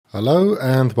Hello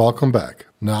and welcome back.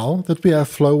 Now that we have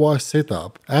Flowise set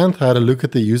up and had a look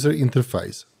at the user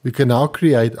interface, we can now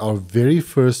create our very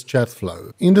first chat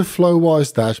flow. In the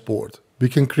Flowise dashboard, we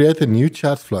can create a new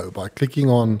chat flow by clicking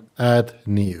on Add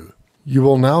New. You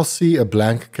will now see a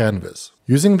blank canvas.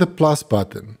 Using the plus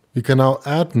button, we can now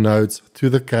add nodes to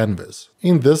the canvas.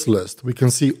 In this list, we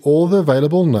can see all the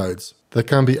available nodes that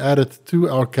can be added to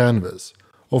our canvas,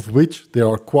 of which there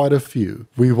are quite a few.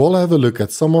 We will have a look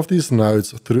at some of these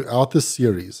nodes throughout the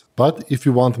series, but if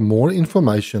you want more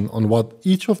information on what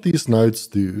each of these nodes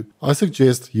do, I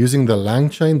suggest using the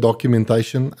langchain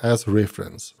documentation as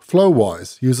reference.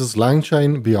 Flowise uses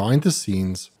langchain behind the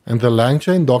scenes, and the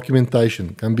langchain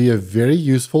documentation can be a very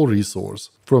useful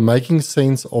resource for making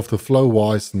sense of the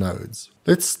Flowise nodes.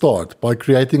 Let's start by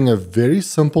creating a very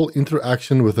simple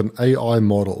interaction with an AI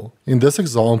model. In this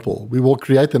example, we will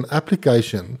create an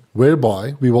application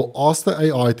whereby we will ask the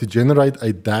AI to generate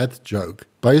a dad joke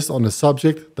based on the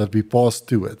subject that we pass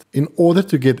to it. In order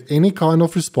to get any kind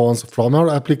of response from our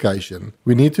application,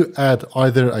 we need to add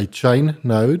either a chain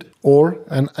node or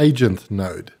an agent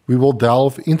node. We will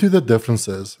delve into the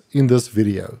differences in this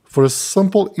video. For a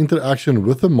simple interaction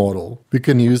with the model, we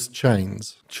can use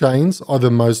chains. Chains are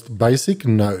the most basic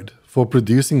node for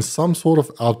producing some sort of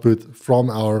output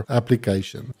from our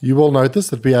application. You will notice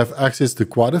that we have access to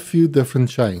quite a few different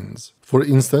chains. For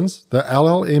instance, the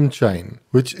LLM chain,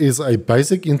 which is a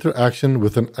basic interaction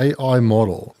with an AI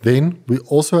model. Then we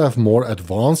also have more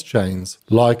advanced chains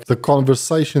like the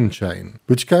conversation chain,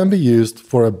 which can be used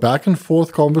for a back and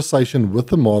forth conversation with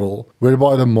the model,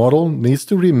 whereby the model needs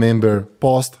to remember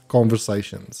past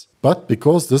conversations. But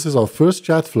because this is our first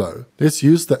chat flow, let's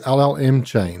use the LLM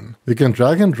chain. We can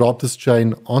drag and drop this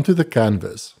chain onto the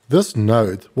canvas. This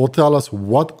node will tell us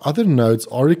what other nodes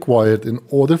are required in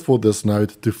order for this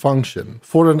node to function.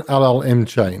 For an LLM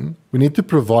chain, we need to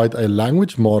provide a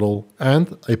language model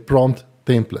and a prompt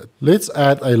template. Let's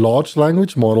add a large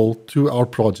language model to our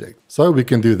project. So we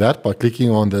can do that by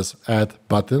clicking on this Add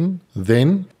button.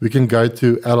 Then we can go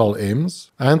to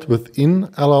LLMs, and within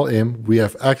LLM we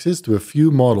have access to a few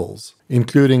models,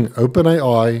 including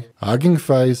OpenAI, Hugging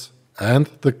Face, and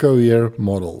the Cohere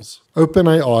models.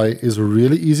 OpenAI is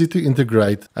really easy to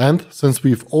integrate, and since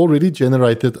we've already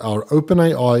generated our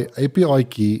OpenAI API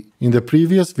key in the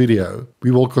previous video,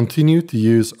 we will continue to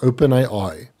use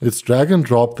OpenAI. Let's drag and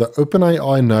drop the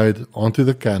OpenAI node onto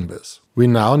the canvas. We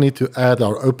now need to add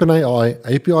our OpenAI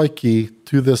API key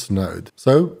to this node,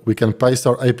 so we can paste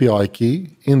our API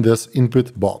key in this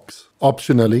input box.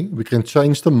 Optionally, we can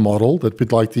change the model that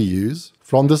we'd like to use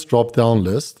from this drop-down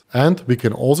list, and we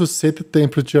can also set the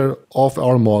temperature of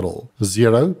our model,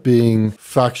 0 being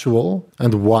factual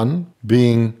and 1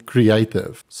 being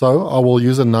creative. So I will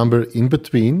use a number in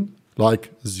between,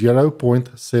 like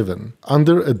 0.7.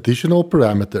 Under additional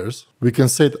parameters, we can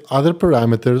set other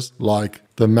parameters like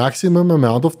the maximum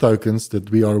amount of tokens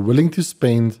that we are willing to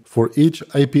spend for each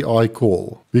API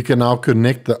call. We can now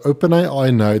connect the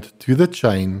OpenAI node to the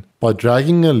chain by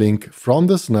dragging a link from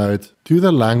this node to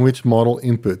the language model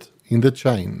input in the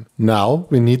chain. Now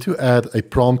we need to add a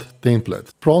prompt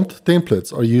template. Prompt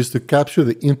templates are used to capture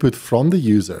the input from the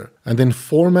user and then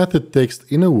format the text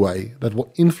in a way that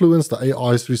will influence the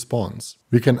AI's response.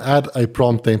 We can add a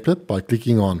prompt template by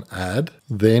clicking on Add.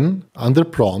 Then, under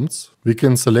Prompts, we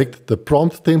can select the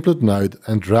prompt template node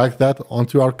and drag that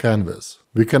onto our canvas.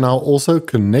 We can now also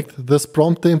connect this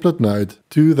prompt template node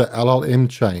to the LLM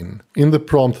chain. In the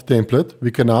prompt template,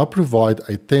 we can now provide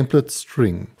a template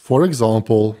string. For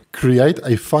example, create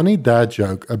a funny dad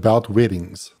joke about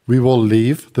weddings. We will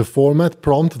leave the format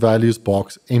prompt values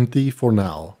box empty for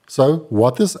now. So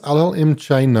what this LLM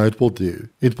chain node will do,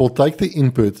 it will take the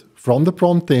input from the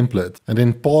prompt template and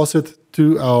then pass it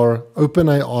to our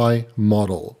OpenAI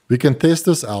model. We can test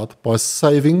this out by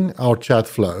saving our chat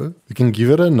flow. We can give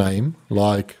it a name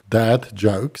like dad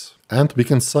jokes, and we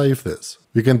can save this.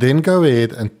 We can then go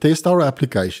ahead and test our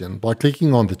application by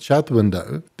clicking on the chat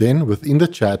window. Then within the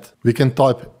chat, we can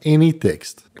type any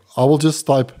text. I will just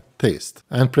type test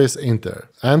and press enter.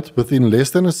 And within less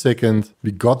than a second,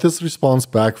 we got this response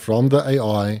back from the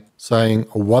AI saying,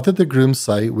 "What did the groom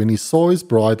say when he saw his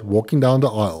bride walking down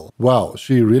the aisle? Wow,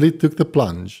 she really took the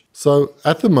plunge." So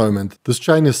at the moment, this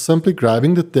chain is simply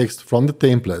grabbing the text from the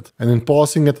template and then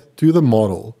passing it to the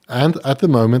model. And at the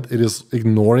moment, it is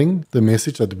ignoring the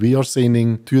message that we are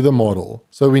sending to the model.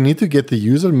 So we need to get the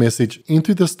user message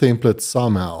into this template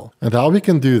somehow. And how we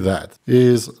can do that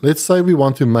is, let's say we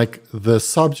want to make the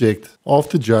subject of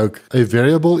the joke a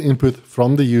variable input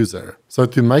from the user. So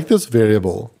to make this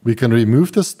variable, we can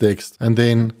remove this text and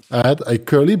then add a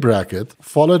curly bracket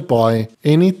followed by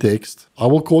any text. I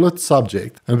will call it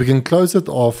subject, and we can close it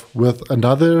off with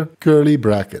another curly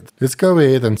bracket. Let's go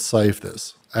ahead and save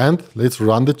this. And let's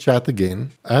run the chat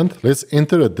again, and let's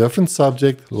enter a different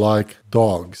subject like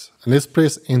dogs, and let's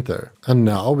press enter. And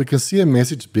now we can see a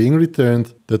message being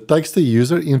returned that takes the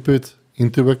user input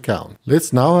into account.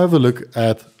 Let's now have a look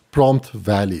at prompt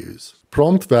values.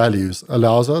 Prompt values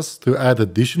allows us to add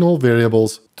additional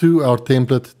variables to our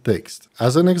template text.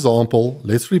 As an example,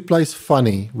 let's replace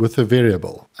funny with a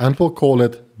variable, and we'll call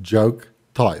it joke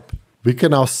type. We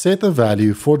can now set a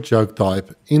value for joke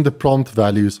type in the prompt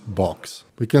values box.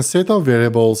 We can set our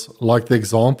variables like the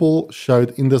example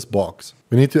showed in this box.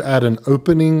 We need to add an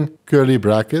opening curly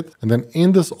bracket and then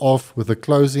end this off with a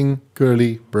closing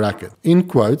curly bracket. In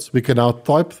quotes, we can now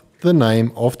type the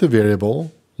name of the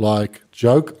variable like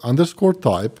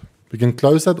joke_type. We can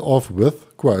close that off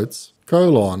with quotes,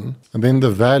 colon, and then the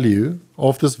value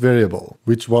of this variable,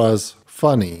 which was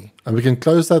funny. And we can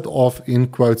close that off in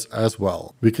quotes as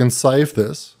well. We can save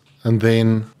this and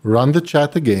then run the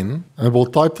chat again, and we'll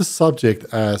type the subject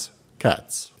as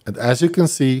cats. And as you can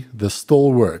see, this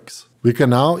still works. We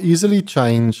can now easily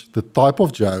change the type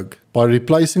of joke by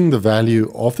replacing the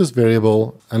value of this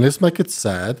variable, and let's make it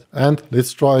sad, and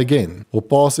let's try again. We'll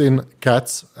pass in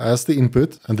cats as the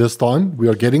input, and this time we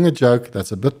are getting a joke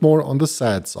that's a bit more on the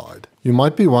sad side. You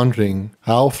might be wondering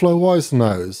how Flowise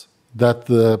knows that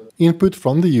the input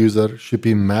from the user should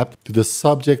be mapped to the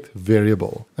subject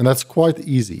variable. And that's quite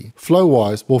easy.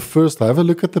 Flowise will first have a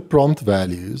look at the prompt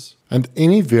values, and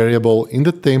any variable in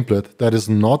the template that is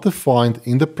not defined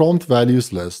in the prompt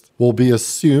values list will be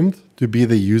assumed to be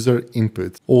the user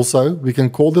input. Also, we can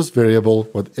call this variable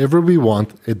whatever we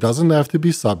want. It doesn't have to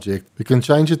be subject. We can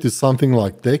change it to something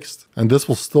like text, and this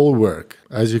will still work,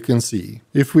 as you can see.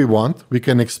 If we want, we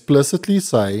can explicitly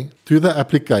say to the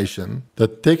application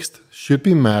that text should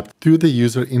be mapped to the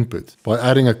user input by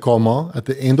adding a comma at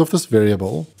the end of this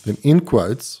variable. Then in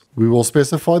quotes, we will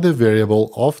specify the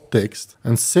variable of text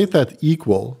and set that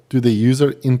equal to the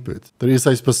user input. There is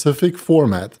a specific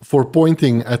format for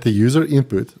pointing at the user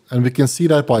input, and we can see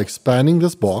that by expanding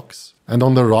this box. And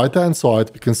on the right hand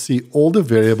side, we can see all the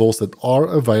variables that are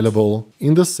available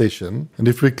in the session. And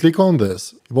if we click on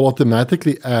this, it will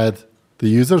automatically add the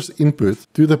user's input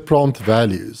to the prompt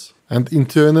values. And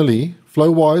internally,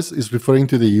 Flowise is referring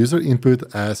to the user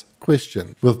input as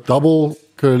question with double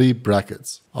curly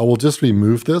brackets. I will just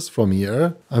remove this from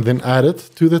here and then add it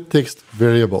to the text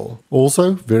variable.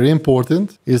 Also, very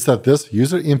important is that this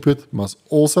user input must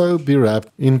also be wrapped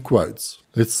in quotes.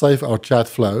 Let's save our chat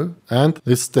flow and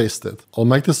let's test it. I'll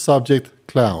make the subject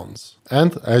clowns.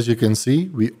 And as you can see,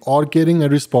 we are getting a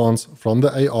response from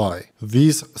the AI.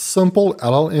 These simple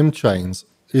LLM chains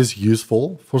is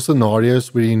useful for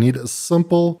scenarios where you need a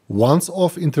simple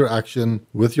once-off interaction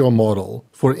with your model.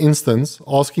 For instance,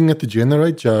 asking it to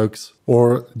generate jokes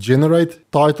or generate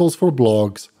titles for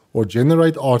blogs or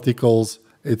generate articles,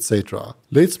 etc.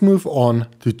 Let's move on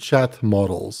to chat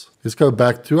models. Let's go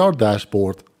back to our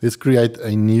dashboard. Let's create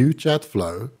a new chat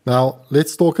flow. Now,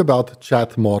 let's talk about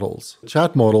chat models.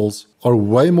 Chat models are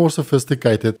way more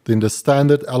sophisticated than the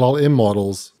standard LLM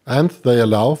models, and they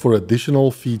allow for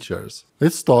additional features.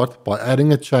 Let's start by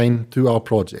adding a chain to our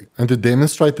project. And to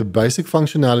demonstrate the basic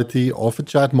functionality of a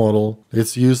chat model,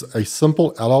 let's use a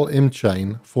simple LLM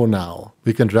chain for now.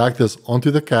 We can drag this onto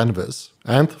the canvas,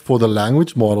 and for the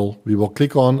language model, we will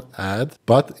click on Add,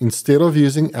 but instead of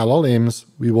using LLMs,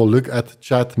 we will look at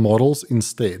chat models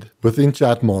instead. Within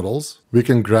chat models, we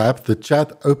can grab the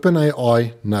chat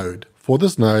OpenAI node. For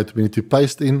this node, we need to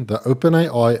paste in the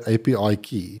OpenAI API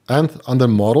key. And under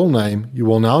model name, you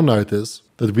will now notice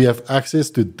that we have access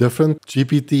to different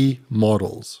GPT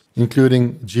models,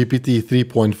 including GPT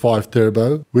 3.5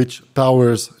 Turbo, which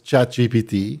powers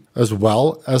ChatGPT, as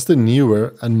well as the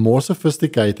newer and more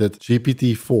sophisticated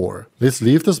GPT-4. Let's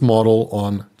leave this model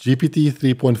on GPT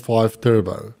 3.5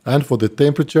 Turbo. And for the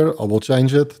temperature, I will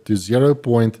change it to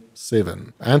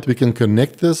 0.7. And we can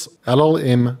connect this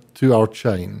LLM to our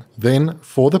chain. Then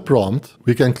for the prompt,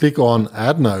 we can click on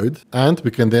Add Node, and we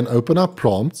can then open up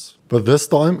prompts. But this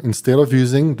time, instead of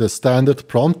using the standard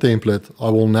prompt template, I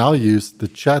will now use the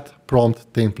chat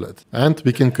prompt template. And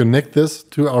we can connect this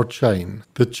to our chain.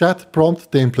 The chat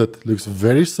prompt template looks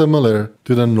very similar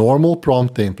to the normal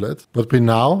prompt template, but we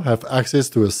now have access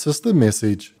to a system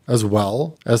message as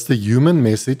well as the human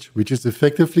message, which is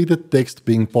effectively the text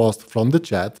being passed from the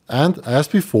chat. And as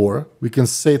before, we can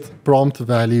set prompt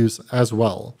values as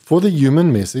well. For the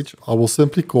human message, I will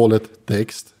simply call it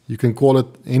text. You can call it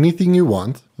anything you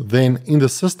want. Then in the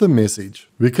system message,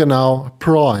 we can now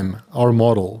prime our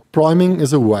model. Priming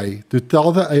is a way to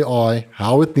tell the AI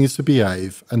how it needs to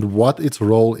behave and what its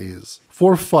role is.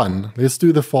 For fun, let's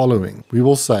do the following. We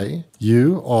will say,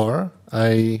 you are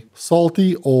a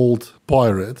salty old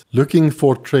pirate looking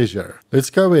for treasure. Let's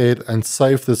go ahead and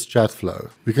save this chat flow.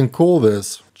 We can call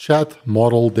this chat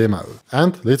model demo.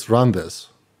 And let's run this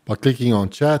by clicking on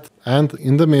chat, and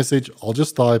in the message, I'll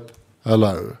just type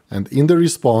hello. And in the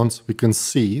response, we can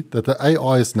see that the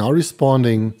AI is now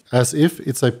responding as if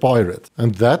it's a pirate.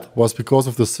 And that was because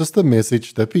of the system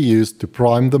message that we used to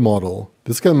prime the model.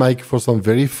 This can make for some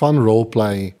very fun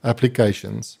roleplay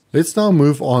applications. Let's now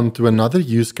move on to another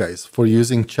use case for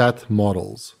using chat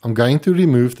models. I'm going to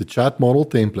remove the chat model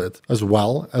template as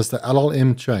well as the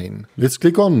LLM chain. Let's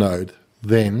click on Node.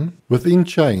 Then, within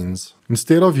chains,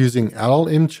 instead of using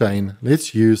LLM chain,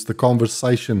 let's use the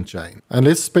conversation chain. And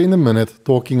let's spend a minute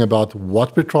talking about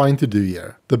what we're trying to do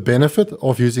here. The benefit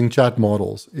of using chat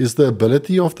models is the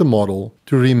ability of the model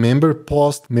to remember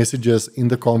past messages in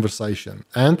the conversation.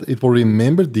 And it will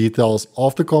remember details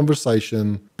of the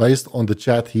conversation based on the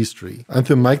chat history. And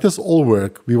to make this all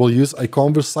work, we will use a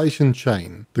conversation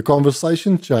chain. The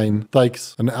conversation chain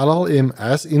takes an LLM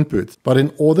as input, but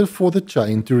in order for the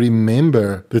chain to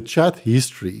remember the chat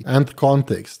history and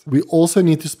context, we also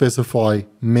need to specify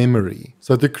memory.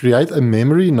 So to create a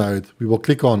memory node, we will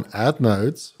click on Add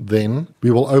Nodes, then we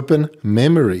will open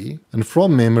Memory, and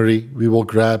from Memory, we will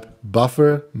grab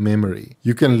Buffer Memory.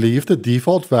 You can leave the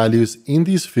default values in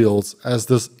these fields as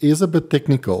this is a bit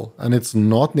technical and it's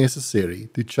not necessary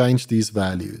to change these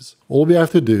values. All we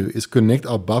have to do is connect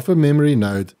our buffer memory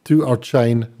node to our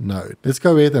chain node. Let's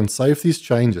go ahead and save these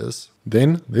changes.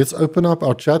 Then let's open up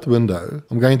our chat window.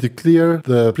 I'm going to clear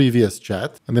the previous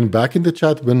chat, and then back in the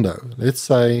chat window, let's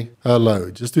say hello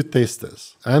just to test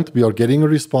this. And we are getting a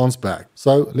response back.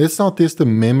 So let's now test the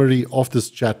memory of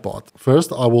this chatbot.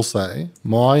 First, I will say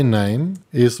my name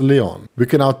is Leon. We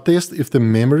can now test if the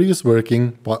memory is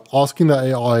working by asking the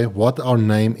AI what our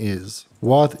name is.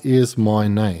 What is my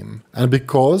name? And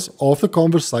because of the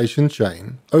conversation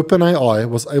chain, OpenAI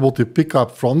was able to pick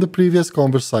up from the previous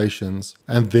conversations,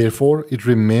 and therefore it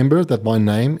remembered that my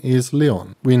name is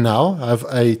Leon. We now have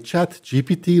a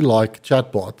ChatGPT-like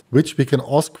chatbot, which we can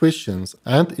ask questions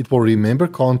and it will remember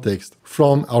context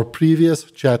from our previous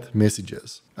chat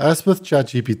messages. As with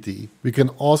ChatGPT, we can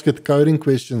ask it coding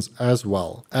questions as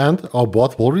well, and our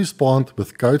bot will respond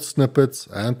with code snippets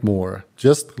and more,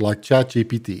 just like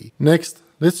ChatGPT. Next,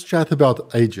 let's chat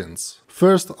about agents.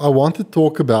 First, I want to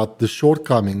talk about the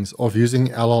shortcomings of using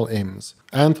LLMs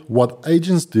and what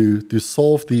agents do to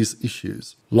solve these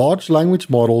issues. Large language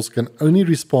models can only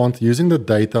respond using the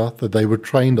data that they were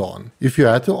trained on. If you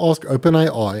had to ask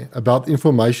OpenAI about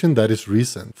information that is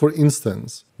recent, for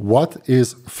instance, what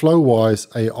is Flowise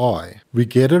AI? We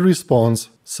get a response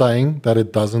saying that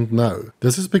it doesn't know.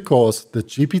 This is because the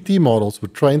GPT models were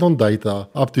trained on data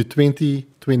up to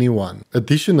 2021.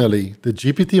 Additionally, the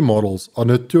GPT models are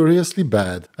notoriously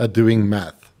bad at doing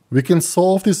math. We can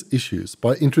solve these issues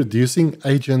by introducing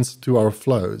agents to our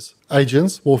flows.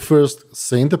 Agents will first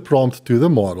send a prompt to the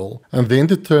model and then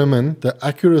determine the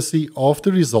accuracy of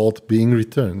the result being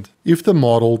returned. If the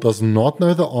model does not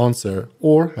know the answer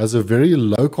or has a very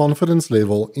low confidence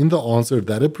level in the answer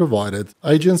that it provided,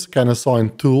 agents can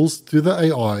assign tools to the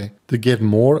AI to get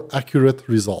more accurate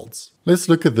results. Let's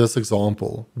look at this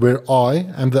example, where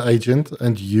I am the agent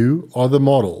and you are the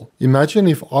model. Imagine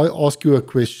if I ask you a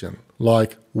question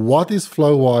like, what is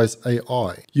Flowise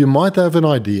AI? You might have an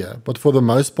idea, but for the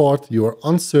most part, you are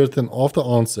uncertain of the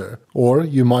answer, or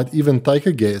you might even take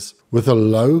a guess with a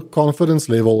low confidence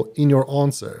level in your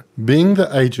answer. Being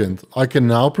the agent, I can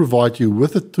now provide you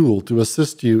with a tool to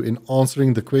assist you in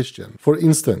answering the question. For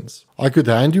instance, I could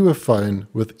hand you a phone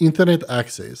with internet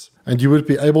access, and you would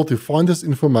be able to find this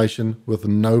information with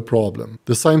no problem.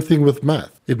 The same thing with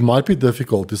math. It might be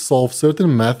difficult to solve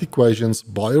certain math equations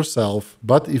by yourself,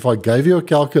 but if I gave you a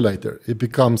calculator, it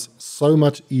becomes so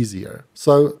much easier.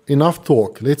 So enough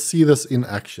talk, let's see this in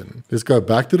action. Let's go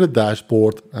back to the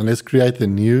dashboard and let's create a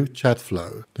new chat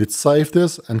flow. Let's save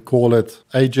this and call it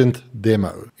Agent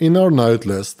Demo. In our node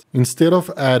list, instead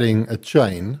of adding a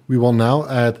chain, we will now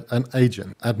add an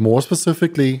agent. And more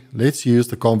specifically, let's use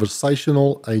the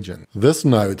conversational agent. This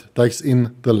node takes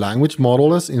in the language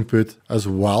model as input as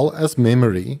well as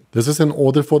memory. This is in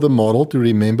order for the model to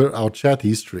remember our chat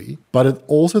history, but it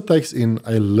also takes in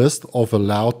a list of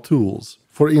allowed tools.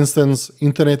 For instance,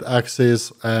 internet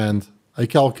access and a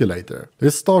calculator.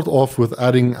 Let's start off with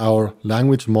adding our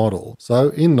language model. So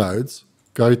in nodes,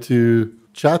 go to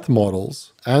chat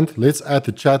models, and let's add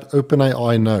the chat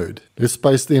OpenAI node. Let's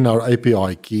paste in our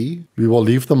API key. We will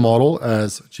leave the model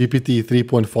as GPT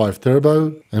 3.5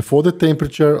 Turbo, and for the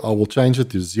temperature, I will change it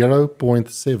to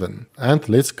 0.7. And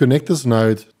let's connect this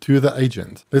node to the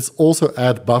agent. Let's also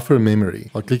add buffer memory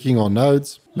by clicking on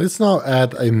nodes. Let's now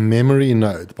add a memory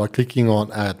node by clicking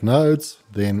on add nodes.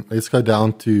 Then let's go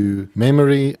down to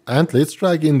memory and let's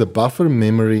drag in the buffer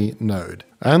memory node.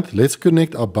 And let's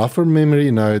connect our buffer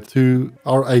memory node to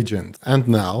our agent. And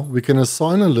now we can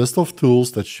assign a list of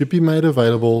tools that should be made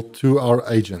available to our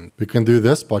agent. We can do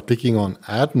this by clicking on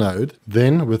add node.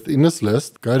 Then within this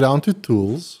list, go down to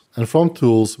tools. And from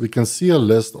tools, we can see a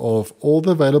list of all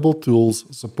the available tools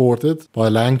supported by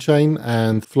LangChain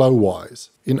and Flowise.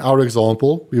 In our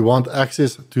example, we want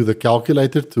access to the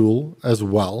calculator tool as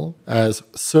well as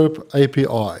SERP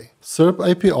API. SERP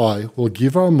API will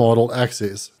give our model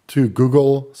access to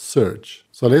Google search.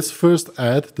 So let's first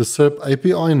add the SERP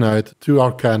API node to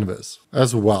our canvas,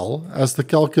 as well as the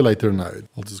calculator node.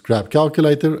 I'll just grab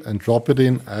calculator and drop it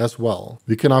in as well.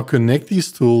 We can now connect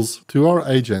these tools to our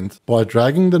agent by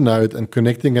dragging the node and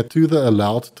connecting it to the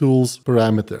allowed tools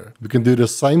parameter. We can do the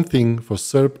same thing for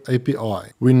SERP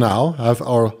API. We now have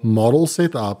our model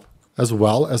set up, as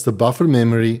well as the buffer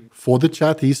memory for the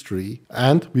chat history,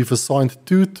 and we've assigned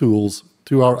two tools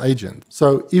to our agent.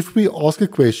 So if we ask a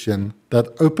question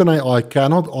that OpenAI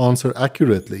cannot answer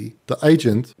accurately, the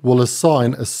agent will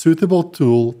assign a suitable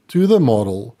tool to the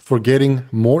model for getting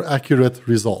more accurate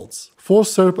results. For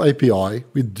SERP API,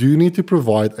 we do need to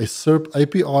provide a SERP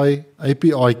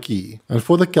API key. And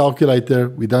for the calculator,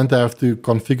 we don't have to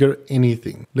configure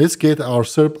anything. Let's get our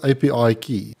SERP API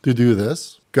key. To do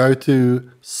this, go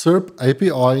to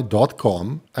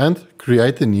serpapi.com and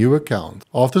create a new account.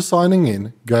 After signing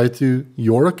in, go to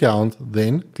your account,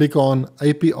 then click on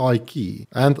API key.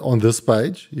 And on this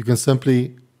page, you can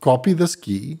simply copy this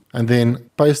key and then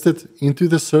paste it into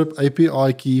the SERP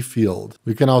API key field.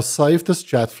 We can now save this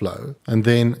chat flow and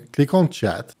then click on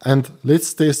chat, and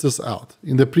let's test this out.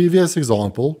 In the previous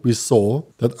example, we saw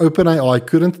that OpenAI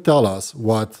couldn't tell us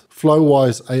what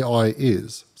Flowise AI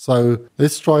is. So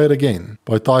let's try it again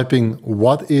by typing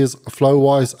what is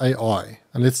Flowise AI,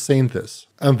 and let's send this.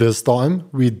 And this time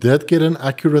we did get an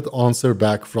accurate answer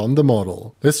back from the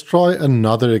model. Let's try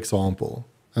another example.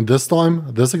 And this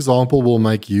time, this example will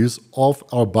make use of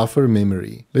our buffer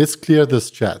memory. Let's clear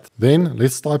this chat. Then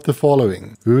let's type the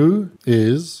following. Who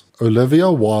is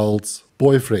Olivia Wilde's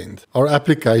boyfriend? Our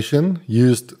application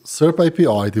used SERP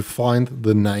API to find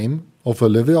the name of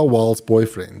Olivia Wilde's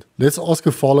boyfriend. Let's ask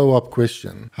a follow-up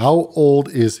question. How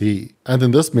old is he? And in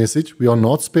this message, we are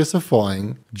not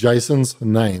specifying Jason's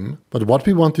name, but what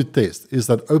we want to test is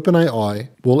that OpenAI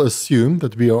will assume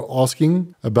that we are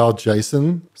asking about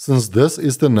Jason, since this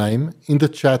is the name in the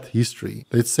chat history.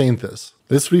 Let's send this.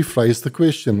 Let's rephrase the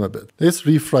question a bit. Let's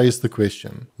rephrase the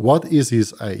question. What is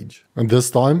his age? And this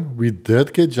time, we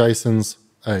did get Jason's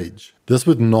age. This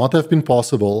would not have been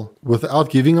possible without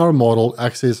giving our model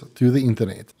access to the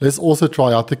internet. Let's also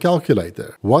try out the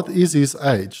calculator. What is his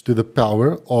age to the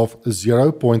power of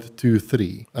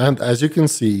 0.23? And as you can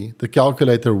see, the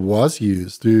calculator was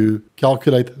used to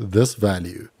calculate this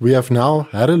value. We have now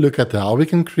had a look at how we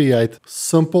can create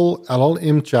simple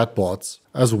LLM chatbots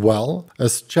as well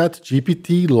as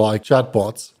ChatGPT-like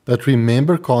chatbots that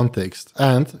remember context,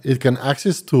 and it can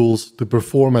access tools to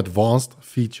perform advanced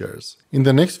features. In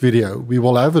the next video, we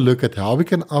will have a look at how we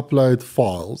can upload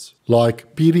files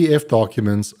like PDF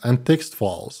documents and text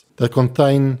files that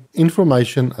contain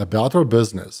information about our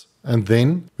business. And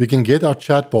then we can get our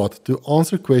chatbot to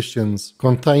answer questions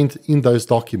contained in those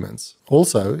documents.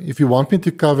 Also, if you want me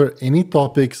to cover any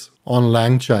topics on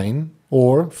LangChain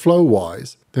or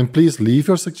Flowise, then please leave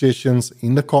your suggestions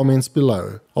in the comments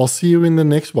below. I'll see you in the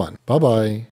next one. Bye bye.